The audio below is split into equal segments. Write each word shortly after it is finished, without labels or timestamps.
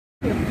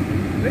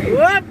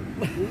What?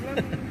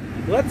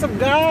 What's up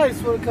guys?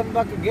 Welcome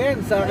back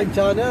again sa aking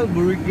channel,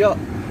 Burigyo.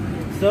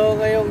 So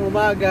ngayong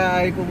umaga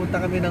ay pumunta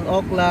kami ng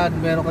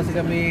Auckland. Meron kasi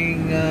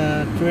kaming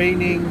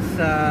training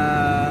sa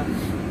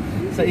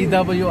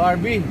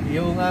EWRB,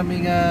 yung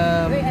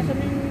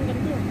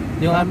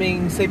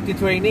aming safety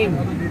training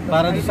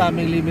para doon sa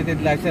aming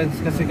limited license,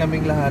 kasi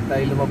kaming lahat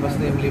ay lumabas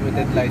na yung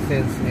limited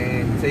license.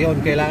 And so yun,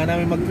 kailangan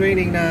namin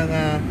mag-training ng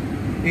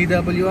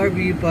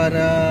EWRB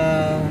para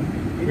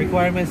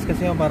requirements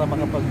kasi yun, para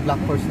makapag-black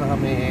horse na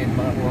kami and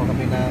makakuha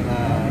kami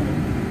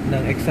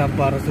ng exam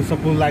para sa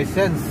full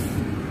license.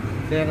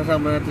 Kaya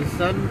kasama natin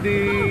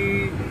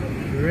Sandy,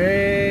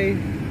 Ray,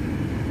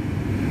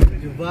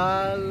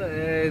 Juval,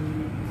 and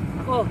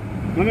ako,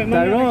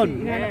 Tyron.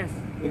 Yes.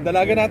 Yung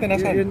dalaga natin,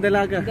 nasaan? Yung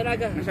dalaga.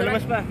 Nasa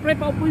labas pa. Pre,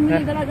 paupuin mo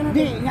yung dalaga natin.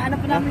 Hindi,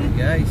 inaanap pa namin.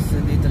 Guys,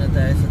 nandito na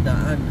tayo sa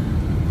daan.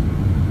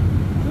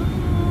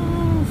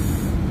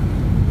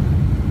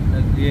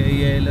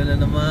 Nag-yelo na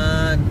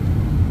naman.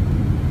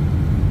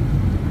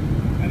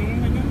 Ano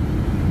naman yun?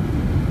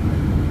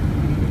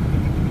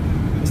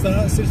 Basta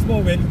search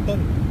mo, Wellington.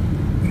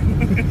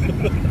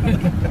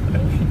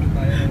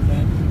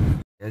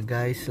 Yeah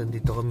guys,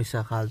 nandito kami sa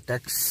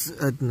Caltex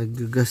at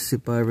naggagas si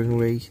Paring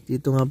Ray.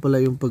 Dito nga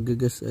pala yung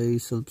paggagas ay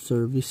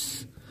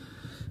self-service.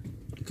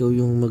 Ikaw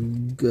yung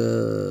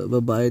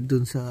magbabayad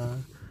dun sa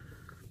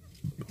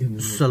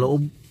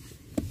loob.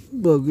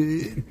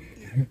 Bagay.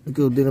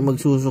 Ikaw din na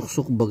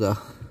magsusuksok baga.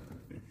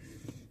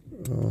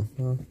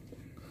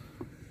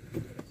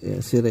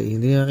 Yeah, si Ray,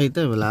 hindi nga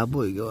kita,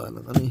 malabo eh, gawa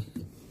na kami.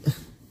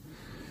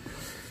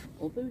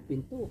 Open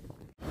pinto.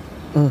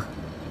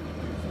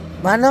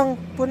 Manong,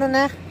 puno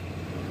na.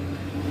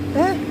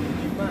 Eh?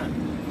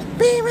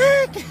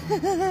 Pimak!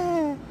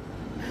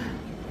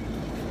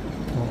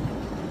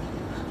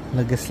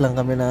 Nagas lang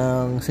kami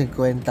ng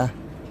 50.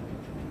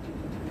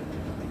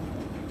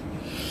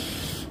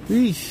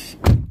 Wish!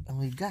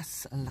 Ang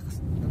gas, ang lakas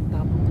ng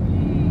tapon.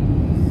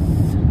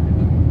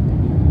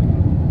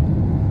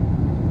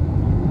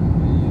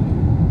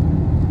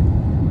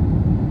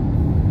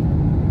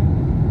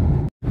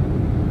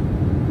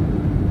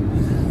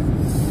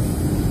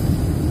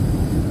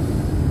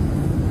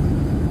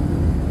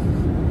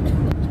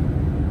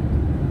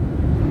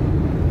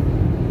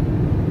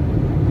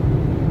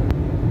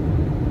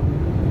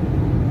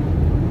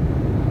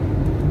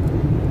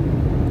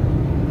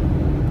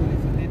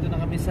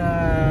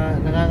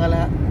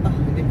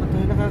 Hindi pa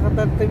tayo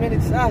nakaka 30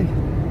 minutes ay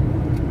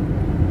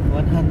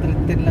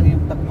 110 lang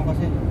yung takbo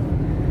kasi.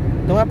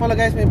 Ito nga pala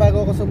guys, may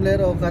bago ko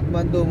sombrero,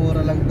 Kathmandu,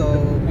 mura lang to.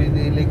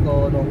 Pinili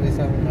ko nung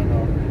isang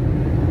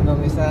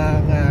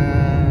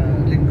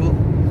linggo.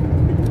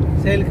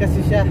 Sale kasi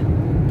siya.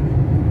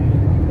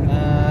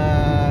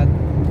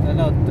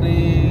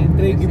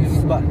 3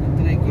 gifts ba?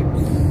 3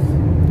 gifts.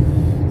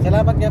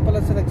 Salamat nga pala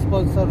sa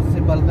nag-sponsor si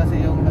Bal,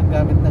 kasi yung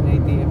naggamit ng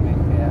ATM eh.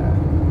 Kaya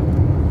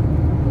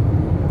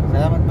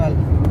salamat Bal.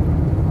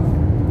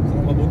 Sa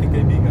mabuting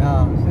kaibigan.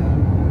 Oo,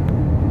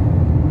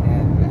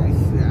 ayan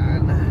guys,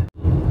 yan.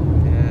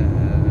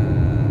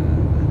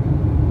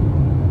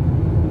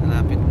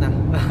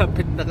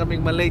 Malapit na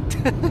kaming malate.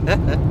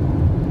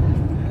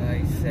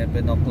 Ay,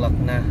 7 o'clock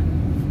na.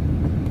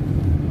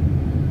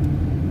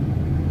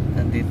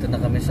 Nandito na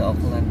kami sa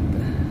Auckland.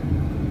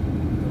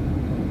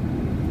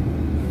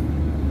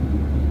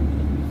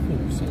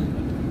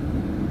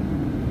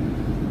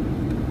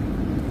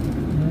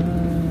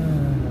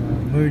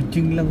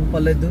 Merging lang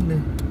pala dun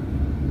eh.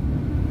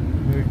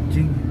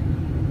 Merging.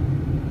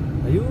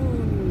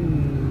 Ayun,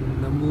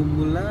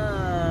 namumula.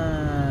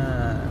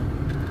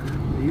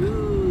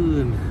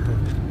 Ayun.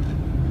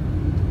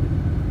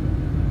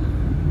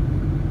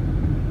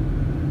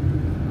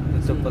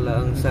 Ito pala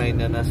ang sign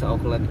na nasa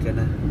Auckland ka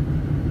na.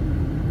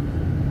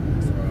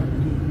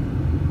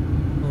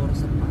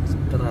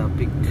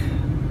 Traffic.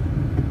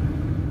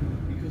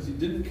 Because he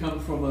didn't come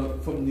from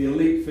the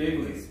elite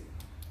families.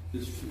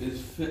 His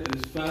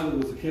father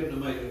was a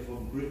cabinet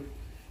from Britain,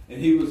 and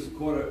he was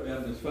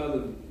his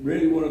father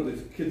really wanted the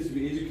kids to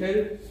be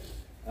educated.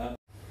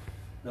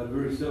 They're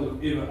very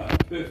seldom ever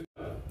perfect.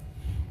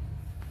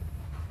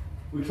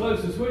 We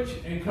close the switch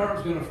and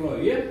current's going to flow,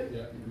 yeah?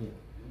 Yeah.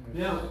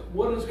 Now,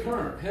 what is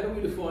current? How do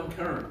we define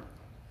current?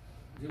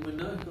 Does anyone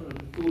know?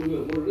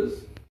 What it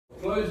is?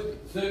 Closed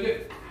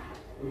circuit,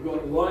 we've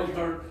got line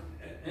current,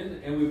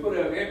 and we put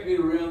our ammeter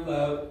around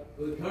the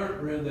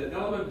current around that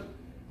element,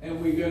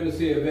 and we're going to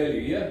see a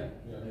value, yeah?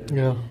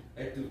 Yeah.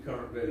 Active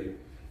current value.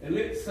 And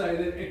let's say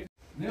that,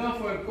 now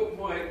if I put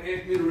my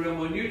ammeter around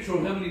my neutral,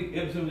 how many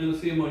amps am I going to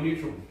see in my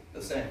neutral?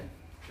 The same.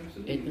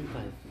 8.5.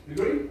 You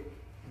agree?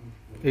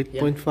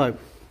 8.5.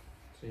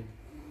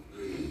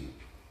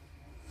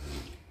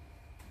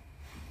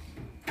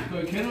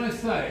 So can I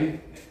say,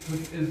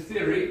 in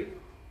theory,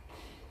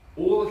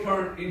 all the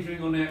current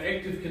entering on our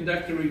active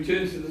conductor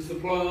returns to the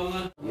supply on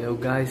the... Yo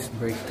guys,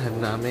 break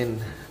time namin.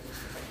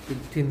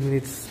 15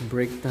 minutes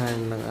break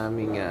time ng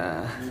aming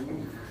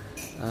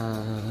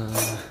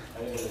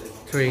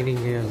training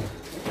ngayon.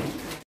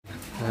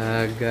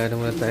 Nag-ano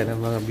muna tayo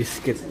ng mga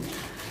biscuit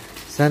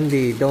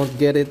Sandy, don't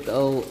get it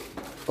all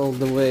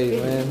the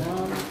way, man.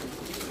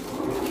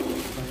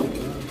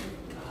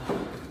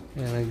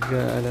 Yan,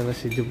 ano na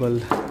si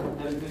Jubal.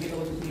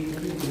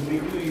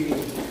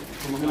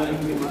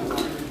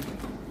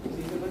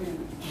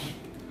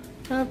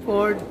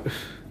 Ford.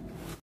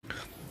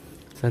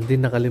 Sandy,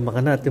 nakalima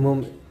ka na.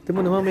 Timo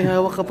naman, may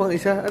hawak ka pang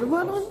isa. Ano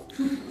ba naman?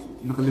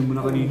 Nakalima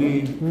na kanina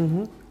eh.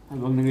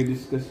 Habang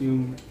nag-discuss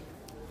yung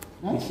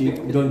si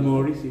John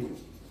Morris eh.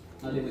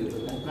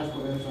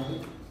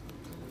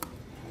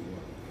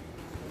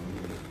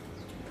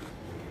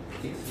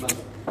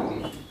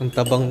 Ang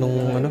tabang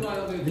nung ano?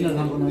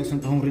 Dinalhan ko ng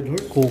isang tahong Red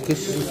Horse.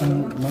 Cookies.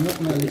 Isang manok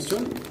na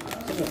lechon.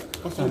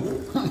 Pasado.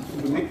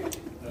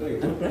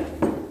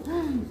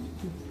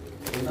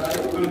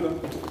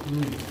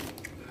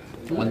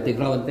 One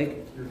take.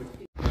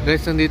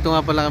 Guys, nandito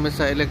nga pala kami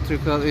sa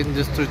electrical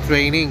industry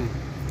training.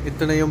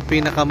 Ito na yung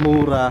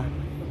pinakamura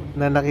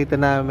na nakita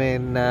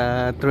namin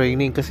na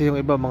training. Kasi yung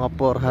iba mga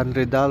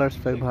 $400,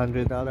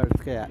 $500.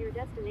 Kaya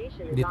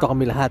dito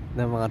kami lahat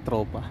ng mga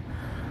tropa.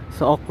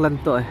 Sa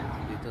Auckland to eh.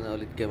 Dito na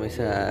ulit kami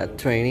sa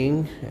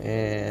training.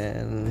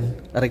 And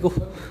ariko.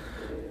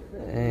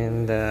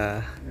 And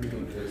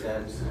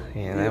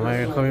yan,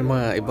 mayroon kami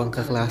mga ibang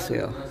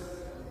kaklase oh.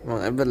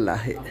 Mga ibang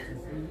lahi.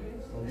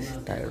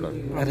 Si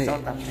Tylon.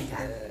 South Africa.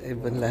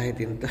 Ibang lahi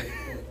din to.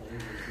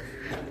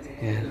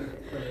 Yan.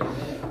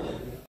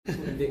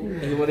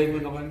 Iwalay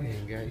mo naman.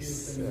 Hey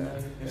guys.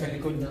 Sa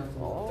likod.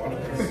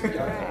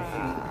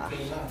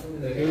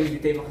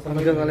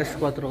 Hanggang alas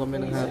 4 kami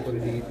ng hapon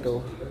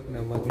dito na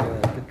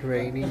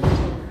mag-training.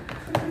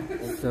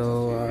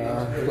 So,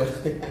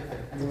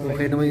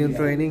 okay naman yung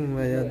training.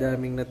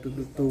 Madaming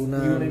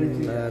natututunan.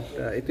 At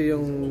ito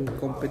yung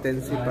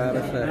competency para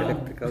sa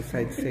electrical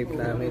side safe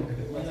namin.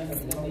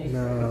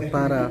 Na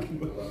para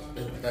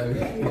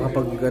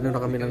makapag-ano na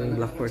kami ng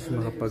Black Horse,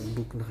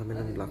 makapag-book na kami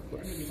ng Black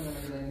Horse.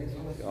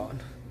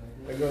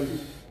 Yun.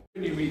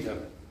 Any meter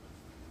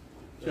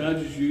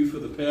charges you for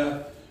the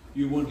power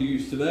you want to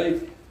use today.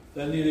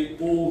 They're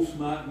nearly all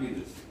smart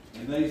meters,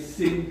 and they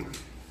send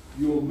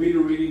your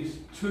meter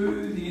readings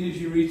to the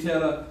energy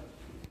retailer.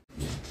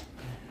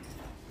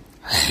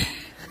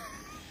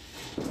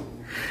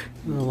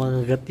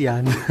 Mga gat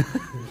yan.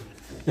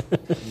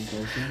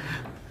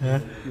 Ha?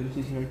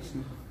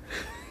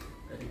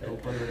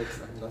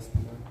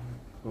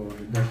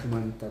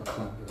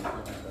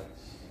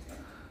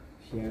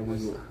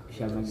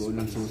 Siya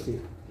mag-ulang susi.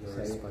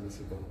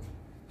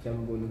 Siya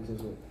mag-ulang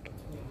susi.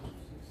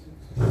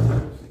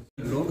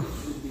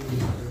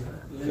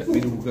 That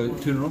meter will go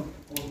turn it on.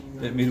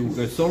 That meter will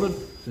go solid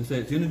to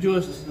say it's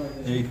energized.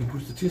 Now you can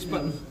push the test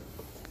button.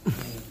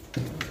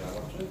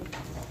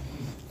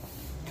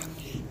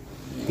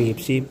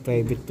 PFC,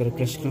 private per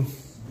class no?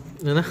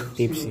 Ano?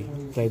 PFC,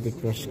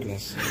 private first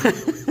class.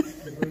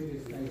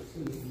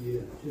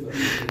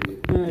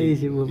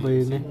 Naisip mo pa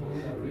yun eh.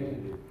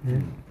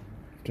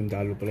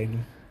 Tundalo pala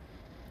yun.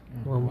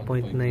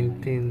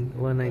 1.19,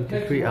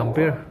 193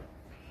 ampere.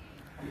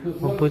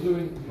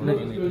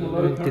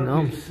 1.19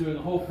 ohms.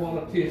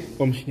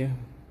 Ohms niya.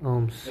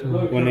 Ohms.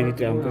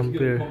 193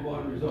 ampere.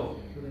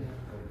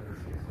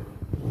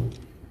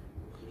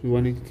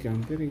 193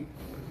 ampere.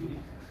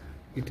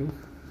 Ito.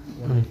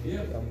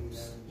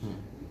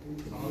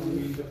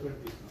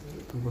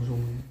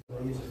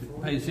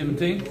 Page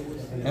 17,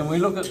 and we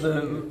look at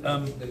the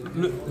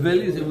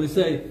values and we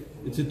say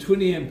it's a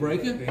 20 amp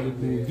breaker.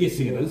 We're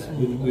guessing it is.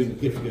 We're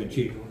guessing go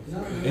check.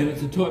 And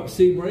it's a Type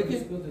C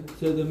breaker,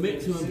 so the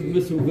maximum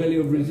permissible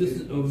value of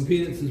resistance of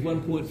impedance is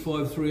 1.53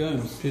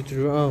 ohms.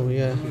 Oh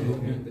yeah.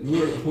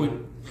 We're at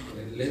point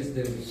Less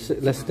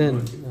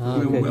than. Ah,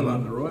 we're okay. well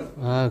under, right?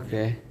 Ah,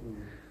 okay.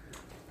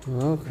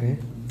 Okay.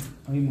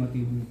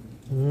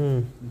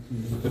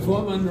 If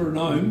I'm under an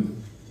ohm,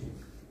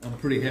 I'm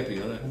pretty happy.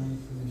 I don't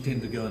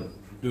tend to go and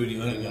do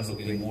anything. I don't go and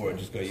look anymore. I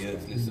just go, yeah,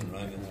 it's less than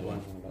an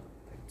ohm.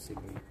 That's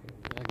fine.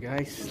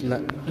 Guys,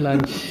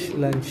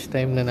 lunch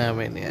time na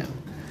namin yan.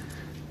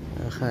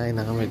 Nakain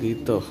na kami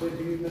dito.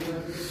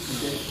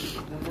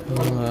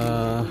 Mga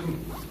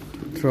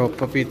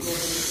tropa pits.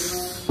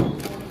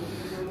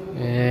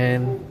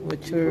 And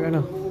what's your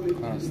ano?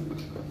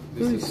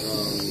 This is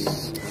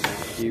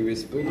kiwi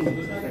spoon,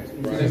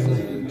 rice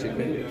and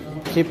chicken.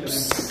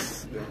 Chips.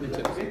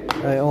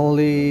 I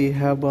only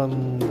have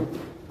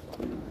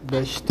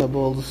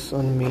vegetables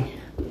on me.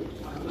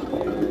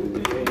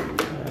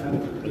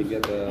 You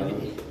get the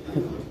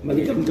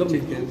Chicken.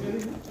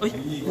 Oy,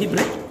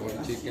 libre?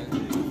 chicken.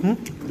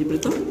 Libre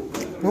to?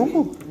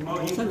 Oo.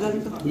 Saan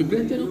galing to?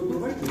 Libre yan, no?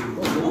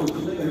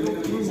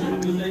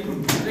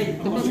 Ay,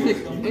 tapos click.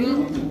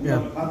 Ayun.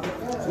 Yeah.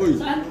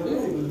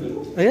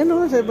 Ayan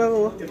o, sa iba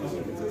ko.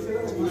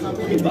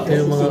 Ito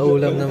yung mga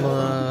ulam ng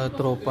mga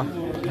tropa.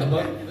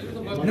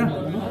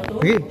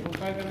 Sige.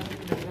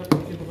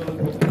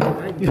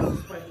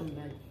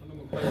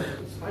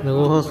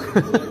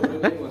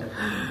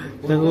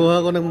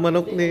 Nanguha ko ng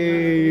manok ni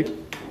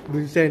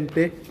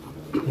Vicente.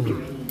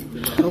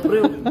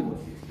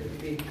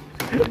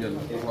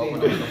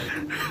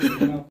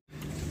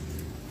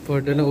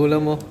 Ford, ano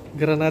ulam mo?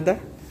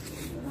 Granada?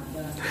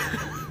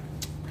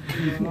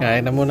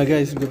 Kain na muna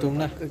guys,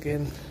 gutom na.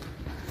 Again,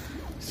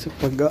 sa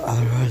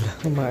pag-aaral,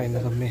 kumain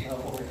na kami.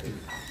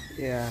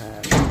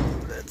 Yan,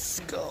 let's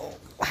go.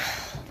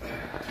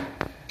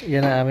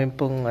 Yan ang amin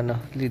pong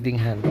leading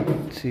hand,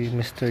 si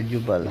Mr.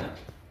 Jubal.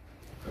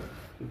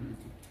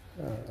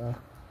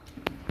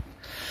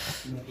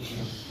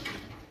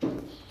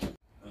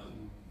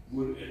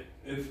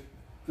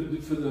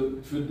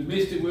 For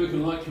domestic work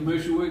and light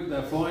commercial work,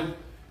 they're fine.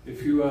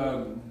 If you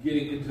are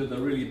getting into the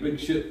really big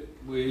shit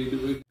where you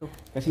do it.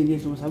 Kasi hindi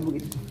sumasabog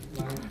ito.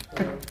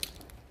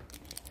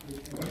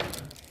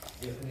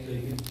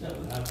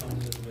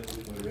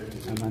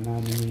 Sama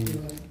namin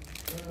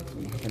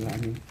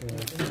makasalaan ito.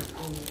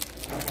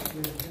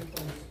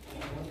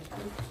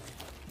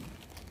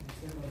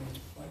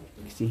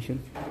 Extinction.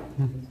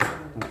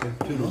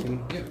 Turn it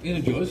on. Yeah,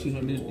 energize. You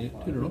don't need it.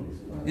 Turn it on.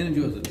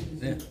 Energize it.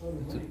 There.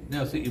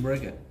 Now set your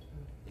breaker.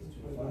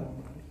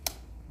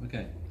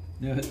 Okay.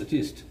 Now hit the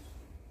test.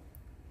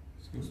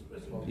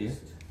 Yeah.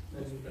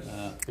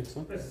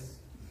 Excellent.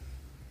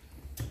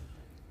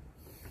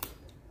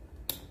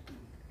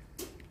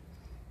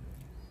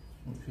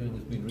 Not showing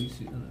it's been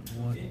reset, isn't it?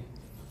 Why?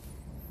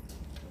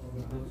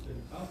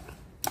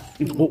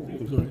 Oh,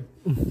 Sorry.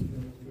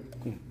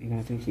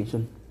 Tingnan natin yung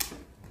extinction.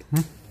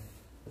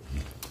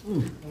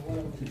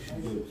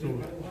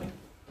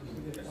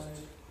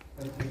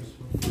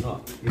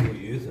 Oh, you were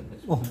using it.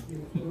 Oh.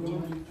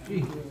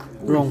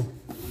 Wrong.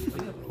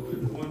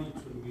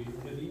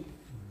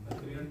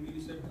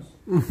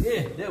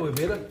 Yeah, now we're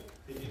better.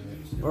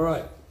 All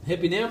right,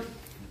 happy now?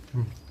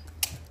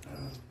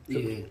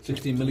 Yeah.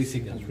 16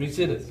 milliseconds.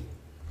 Reset it.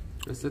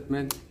 What's that,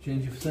 man?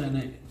 Change your sign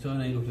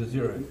angle to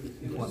 0.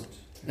 F1.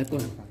 Ito.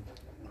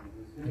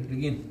 Take it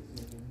again.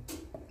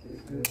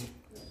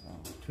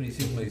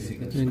 27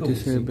 milliseconds.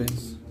 27. Cool.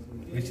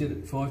 Reset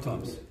it 5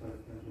 times.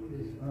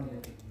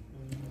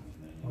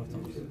 5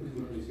 times.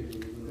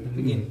 Take it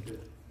again.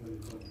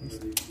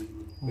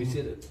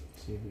 Reset it.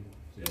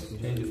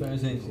 Change your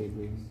phone's angle.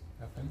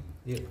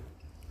 Yep.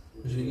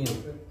 Push it again.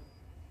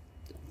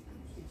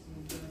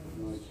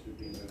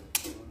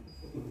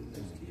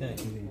 Okay.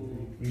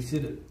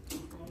 Reset it.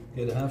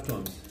 Go to half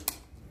times.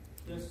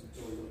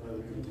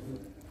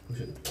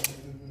 Push it.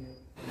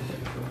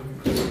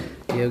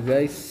 Yo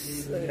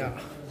guys,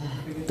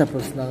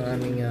 tapos na ang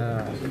aming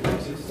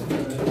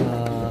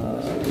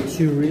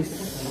series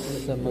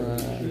sa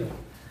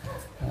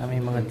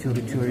aming mga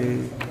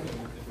churi-churi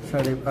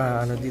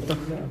dito,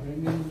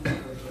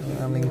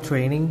 aming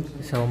training.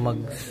 So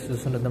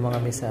magsusunod naman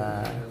kami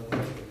sa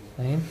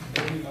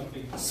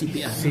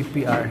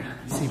CPR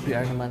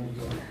naman.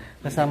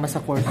 Kasama sa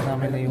course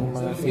namin na yung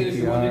mga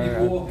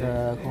CPR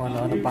at kung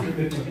ano-ano pa.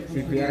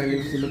 CPR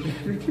yung sulot.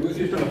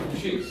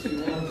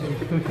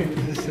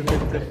 Sunod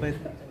dapat.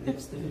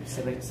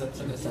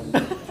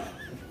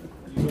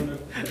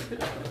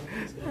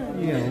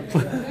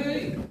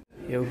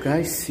 Yo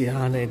guys,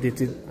 yan,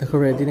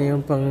 naka-ready na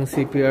yung pang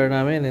CPR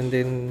namin, and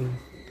then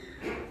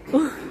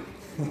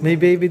may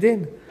baby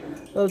din.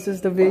 Oh,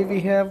 since the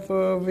baby have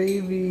for a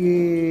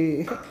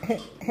baby.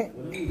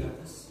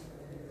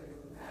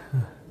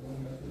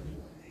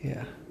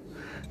 Yeah.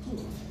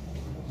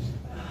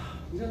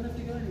 You don't have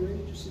to go anywhere,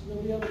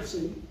 you'll be able to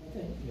see,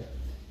 okay? Yeah.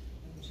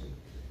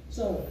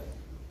 So,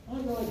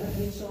 on right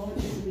hand side,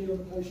 you should be on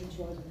the patient's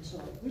right hand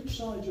side. Which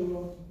side you're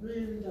on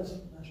really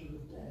doesn't matter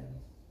a damn.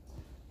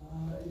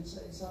 It's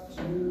up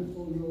to you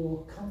for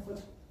your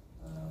comfort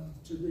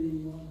to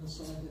be on the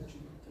side that you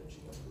want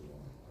to be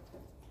on.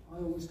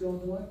 I always go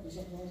on the right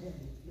because I'm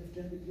right-handed.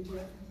 Left-handed, you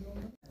have to go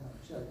on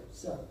the right.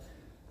 So,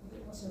 I'll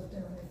get myself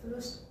down there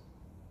first,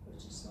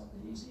 which is not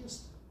the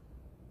easiest.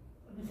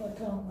 And if I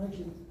can't make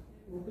it,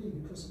 it will be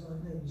because of my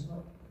knees,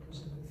 not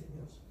because of anything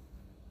else.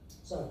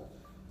 So,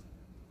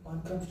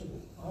 I'm comfortable.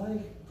 I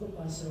put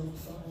myself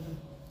by the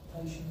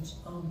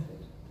patient's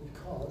armpit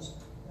because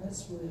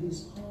that's where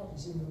his heart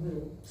is in the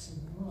middle. It's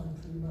in line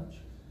pretty much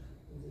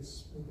with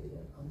this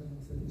area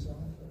underneath of his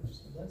armpit.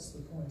 So that's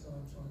the point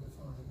I'm trying to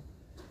find.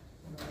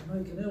 And I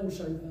make an L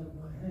shape out of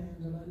my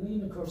hand and I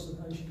lean across the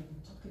patient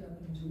and tuck it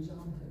up into his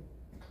armpit.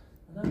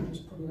 I don't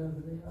just put it over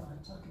there, I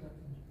tuck it up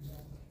into his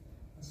armpit.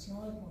 I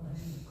slide my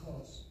hand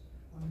across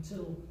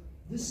until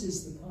this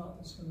is the part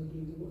that's going to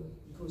do the work,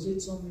 because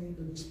it's on the end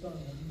of this bone,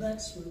 and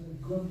that's where the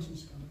grunt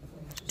is coming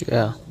from.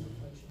 Yeah.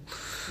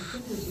 The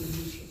fingers are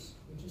useless,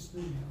 they're just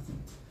doing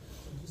nothing.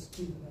 So just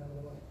keep it out of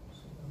the way.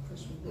 So I'm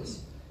press with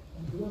this.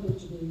 And you want it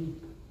to be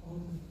on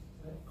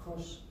that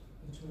cross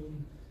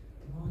between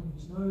the line of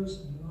his nose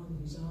and the line of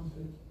his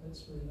armpit.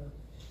 That's where the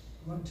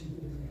grunty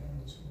bit of your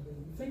hand is going to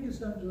be. The fingers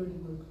don't do any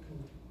work at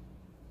all.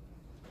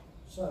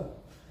 So,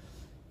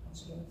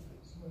 once again,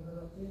 slide that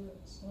up there,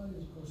 slide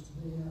it across to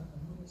there,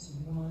 and when it's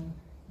in line,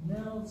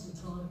 now's the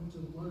time to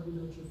worry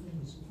about your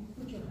fingers. If you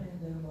put your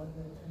hand down like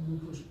that and you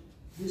push,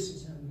 this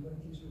is how you break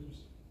his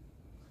ribs.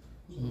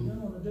 So you don't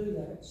want to do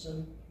that,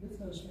 so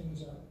lift those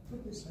fingers up,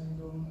 put this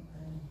hand on,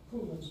 and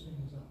pull those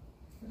fingers up.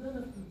 They don't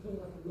have to be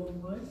pulled up a long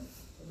way,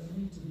 but they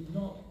need to be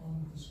not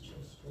on his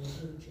chest or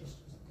her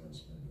chest as it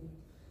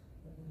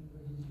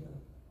to go.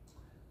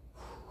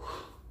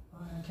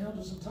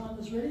 Counters and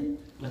timers ready?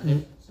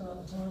 Okay.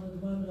 Start the timer the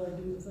moment I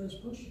do the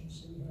first push and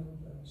see how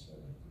it goes. So,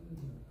 here we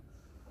go.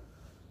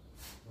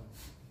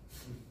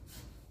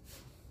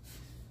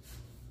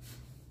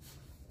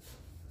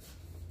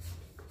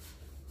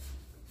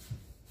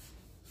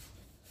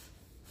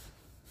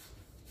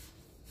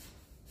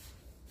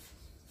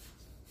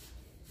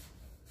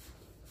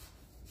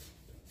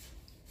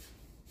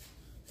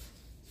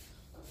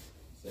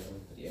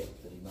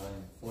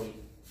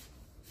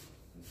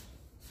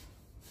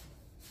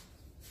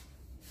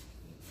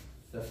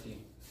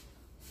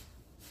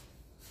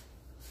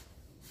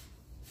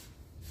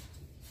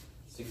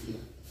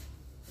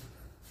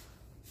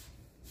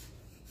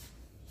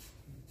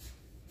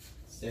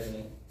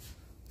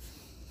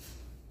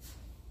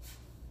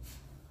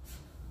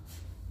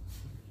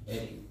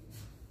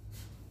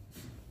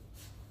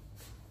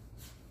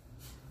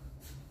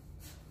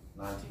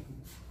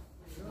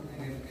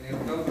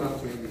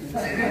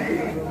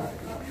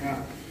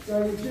 So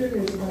your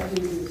tuning is much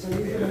easier, so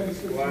you can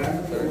understand.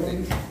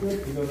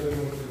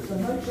 So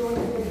make sure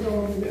you get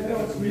on the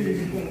adults really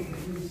important.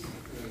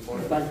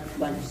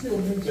 But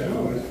still needs to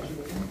know.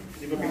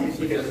 The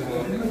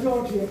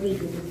majority of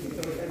people,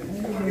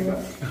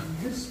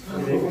 this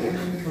kind of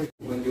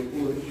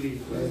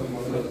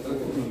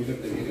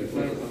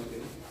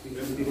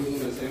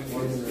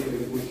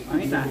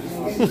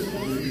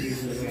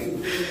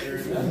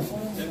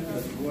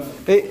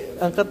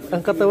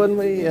ang katawan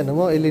mo ano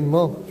mo, ilin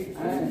mo.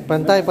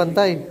 Pantay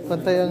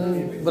ang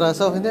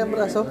braso. Hindi ang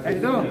braso.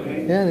 Ito.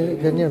 Yan,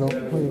 ganyan, no?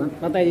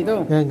 Patay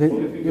dito. Yan,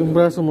 yung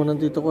braso mo,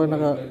 nandito ko,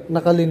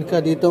 nakalin ka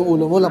dito, ang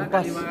ulo mo,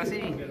 lampas.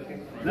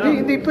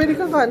 Hindi, pwede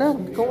kang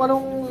kanan. Kung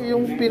anong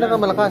yung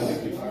pinakamalakas.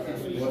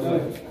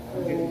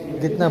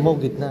 Gitna mo,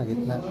 gitna.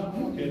 Gitna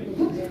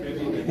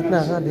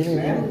ka,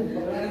 din.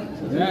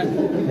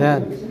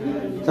 Yan.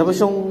 Tapos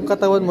yung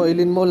katawan mo,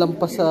 ilin mo,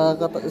 lampas sa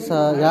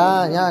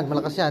yan,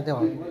 malakas yan, di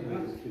ba?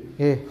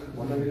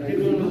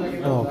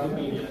 Oh.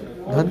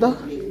 Ganda.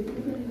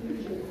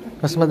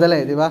 Mas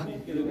madali, di ba?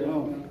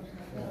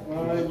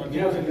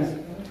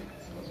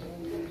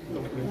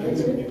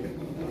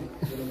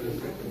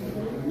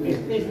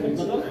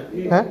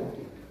 Ha?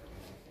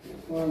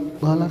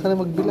 Bahala ka na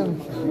magbilang.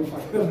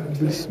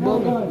 Bilis mo.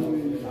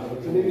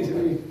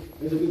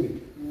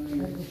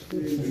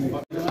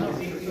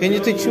 Can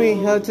you teach me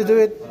how to do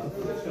it?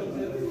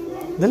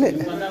 Dali.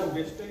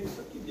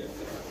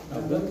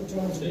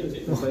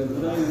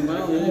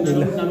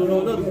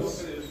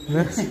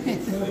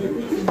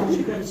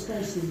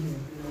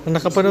 Ang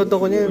nakapanood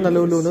ako niya,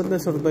 nalulunod na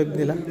survive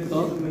nila.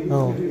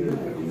 Oo.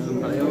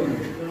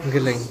 Ang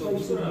galing.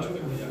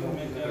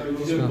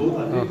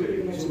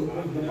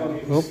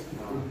 Oh.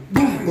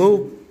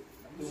 Oh.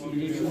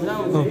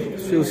 Oh.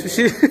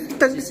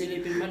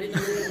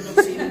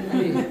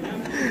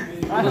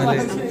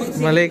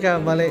 Mali ka,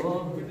 mali.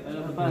 Oo.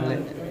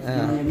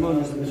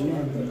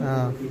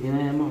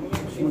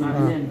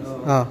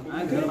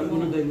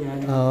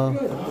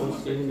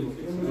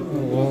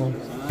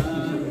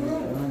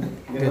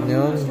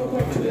 Ganyan.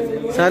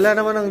 Sala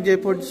naman ang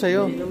J-Ford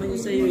sa'yo.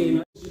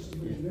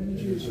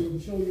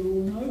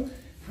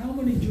 How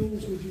many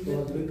joules would you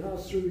let them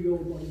pass through your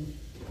body?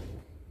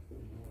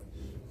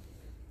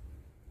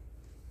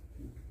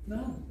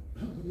 No,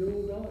 you're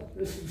all right.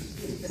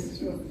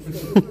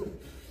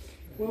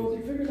 Well,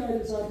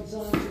 defibrillators are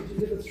designed to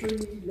deliver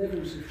 3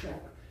 levels of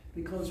shock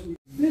because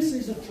this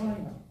is a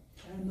trainer,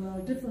 and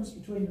the difference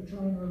between a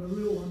trainer and a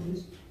real one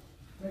is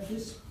that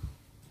this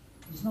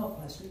is not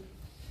plastic,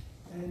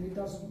 and it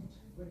doesn't,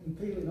 when you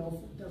peel it off,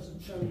 it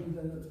doesn't show you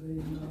the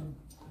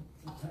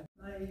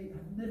they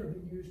have never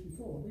been used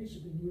before. These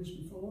have been used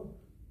before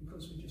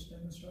because we just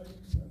demonstrated,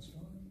 so that's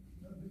fine,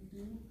 no big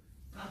deal.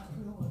 But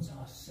the real ones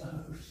are so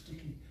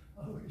sticky.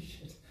 Holy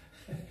shit.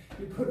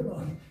 You put them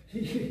on,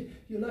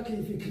 you're lucky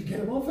if you can get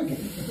them off again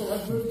before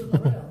I've moved them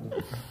around.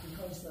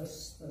 Because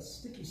the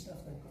sticky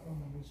stuff they put on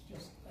them is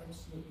just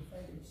absolutely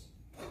fabulous.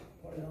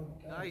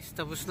 Guys,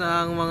 tapos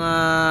na ang mga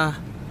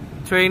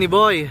trainee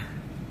boy.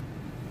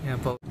 Yan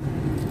po.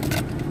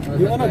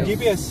 Yung ano,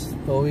 GPS.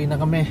 Pauwi na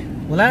kami.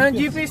 Wala nang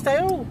GPS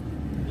tayo.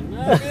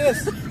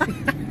 GPS.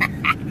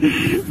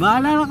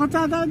 Bahala na kung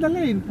saan tayo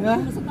dalhin.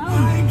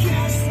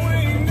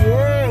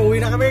 Yeah, uwi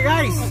na kami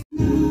guys.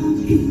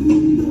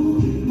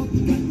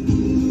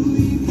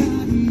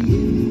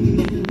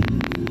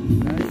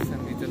 Guys,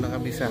 nandito na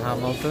kami sa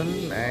Hamilton.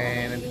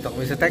 Nandito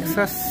kami sa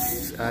Texas.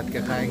 At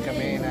kakain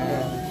kami na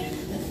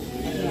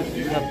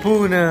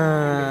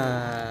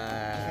hapunan.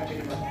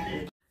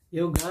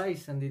 Yo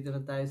guys, nandito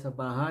na tayo sa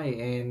bahay.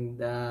 And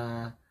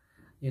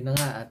yun na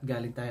nga, at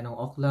galing tayo ng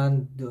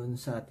Auckland doon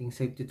sa ating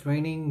safety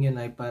training. Yun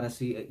ay para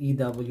si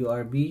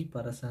EWRB,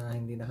 para sa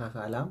hindi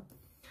nakakaalam.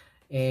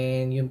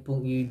 And yun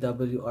pong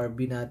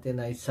EWRB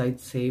natin ay site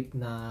safe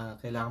na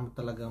kailangan mo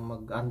talagang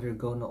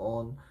mag-undergo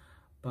noon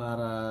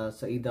para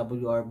sa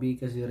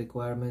EWRB kasi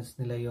requirements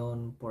nila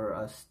yon for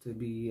us to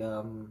be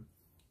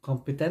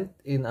competent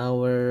in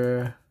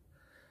our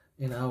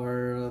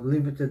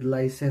limited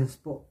license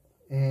po.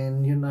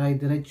 and yun ay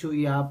diretso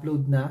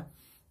i-upload na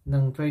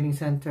ng training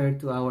center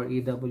to our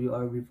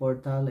EWRB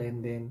portal,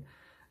 and then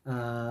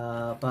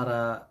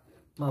para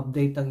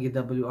ma-update ang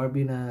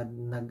EWRB na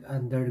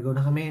nag-undergo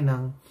na kami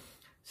ng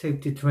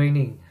safety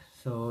training.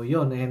 So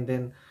yun, and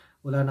then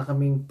wala na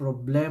kaming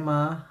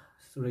problema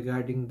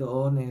regarding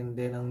doon, and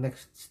then ang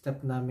next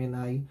step namin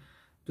ay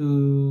to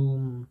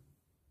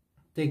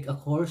take a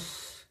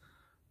course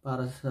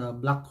para sa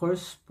black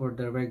course for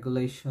the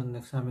regulation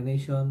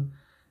examination,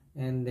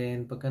 and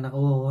then pagka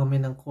nakuha kami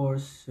ng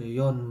course, so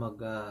yun,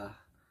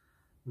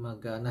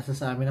 nasa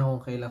sa amin na kung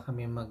kailan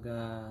kami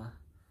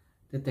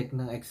detect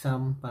ng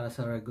exam para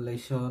sa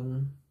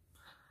regulation,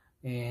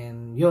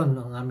 and yun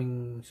ang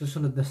aming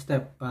susunod na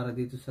step para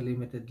dito sa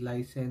limited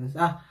license,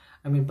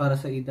 para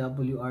sa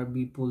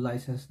EWRB full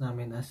license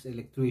namin as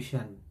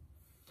electrician.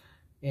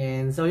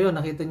 And so yun,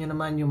 nakita nyo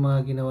naman yung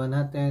mga ginawa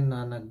natin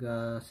na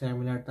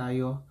nag-seminar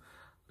tayo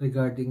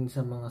regarding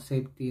sa mga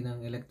safety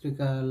ng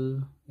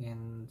electrical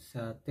and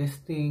sa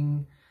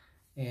testing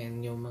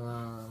and yung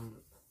mga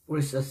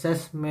risk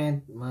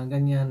assessment, mga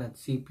ganyan, at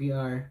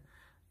CPR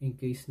in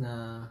case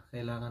na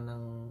kailangan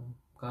ng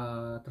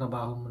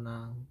katrabaho mo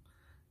ng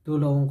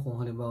tulong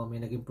kung halimbawa may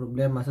naging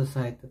problema sa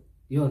site.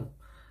 Yun.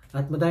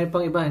 At madami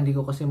pang iba, hindi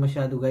ko kasi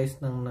masyado guys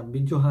nang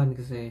nabidyohan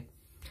kasi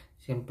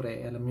siyempre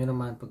alam nyo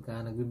naman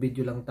pagka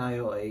nagbibideo lang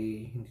tayo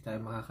ay hindi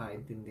tayo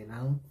makakaintindi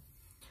ng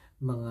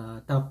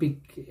mga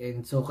topic,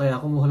 and so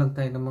kaya kumuha lang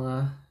tayo ng mga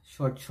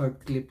short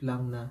clip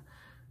lang na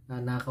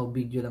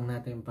naka-video lang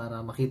natin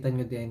para makita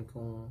nyo din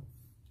kung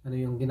ano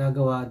yung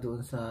ginagawa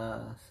doon sa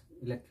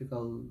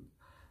electrical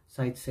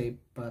site safe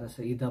para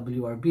sa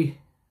EWRB,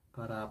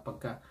 para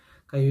pagka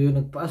kayo yung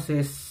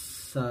nagpa-assess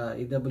sa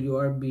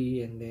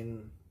EWRB, and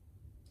then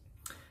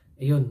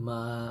ayun,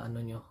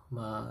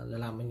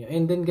 malalaman nyo.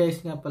 And then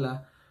guys nga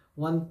pala,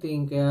 one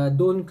thing, kaya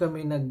doon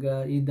kami nag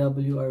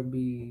EWRB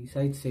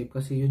site safe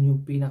kasi yun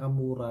yung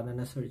pinakamura na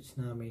na-search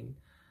namin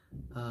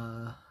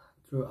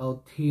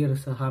throughout here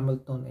sa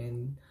Hamilton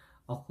and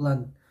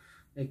Auckland.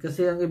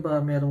 Kasi ang iba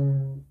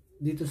merong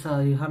dito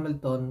sa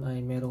Hamilton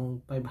ay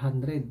merong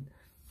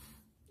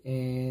 500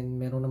 and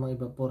meron namang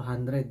iba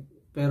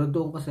 400, pero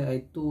doon kasi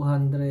ay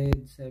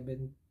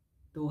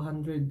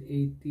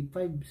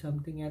 285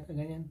 something yata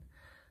ganyan.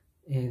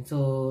 And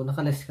so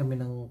nakales kami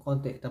ng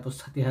konti, tapos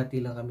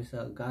hati-hati lang kami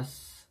sa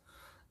gas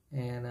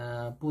and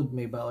food,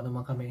 may baon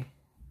naman kami.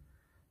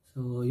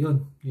 So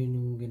yun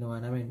yung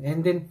ginawa namin.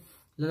 And then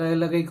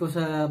lalagay ko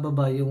sa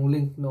baba yung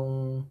link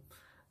nung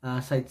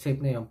site safe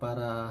na yun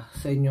para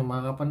sa inyo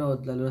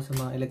makakapanood, lalo na sa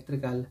mga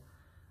electrical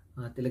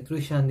at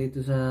electrician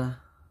dito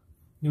sa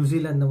New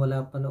Zealand na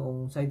wala pa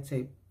noong site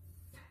safe.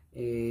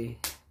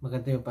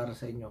 Maganda yun para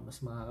sa inyo,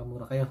 mas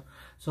makakamura kayo.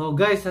 So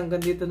guys,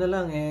 hanggang dito na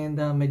lang, and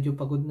medyo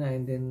pagod na,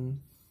 and then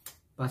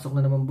pasok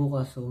na naman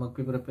bukas, so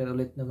magpe-prepare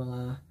ulit ng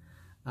mga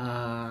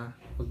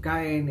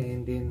pagkain,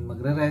 and then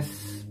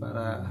magre-rest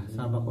para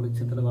sama ko ulit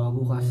sa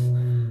trabaho bukas.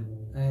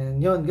 And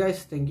yun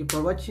guys, thank you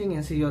for watching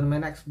and see you on my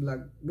next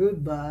vlog.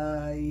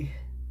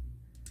 Goodbye!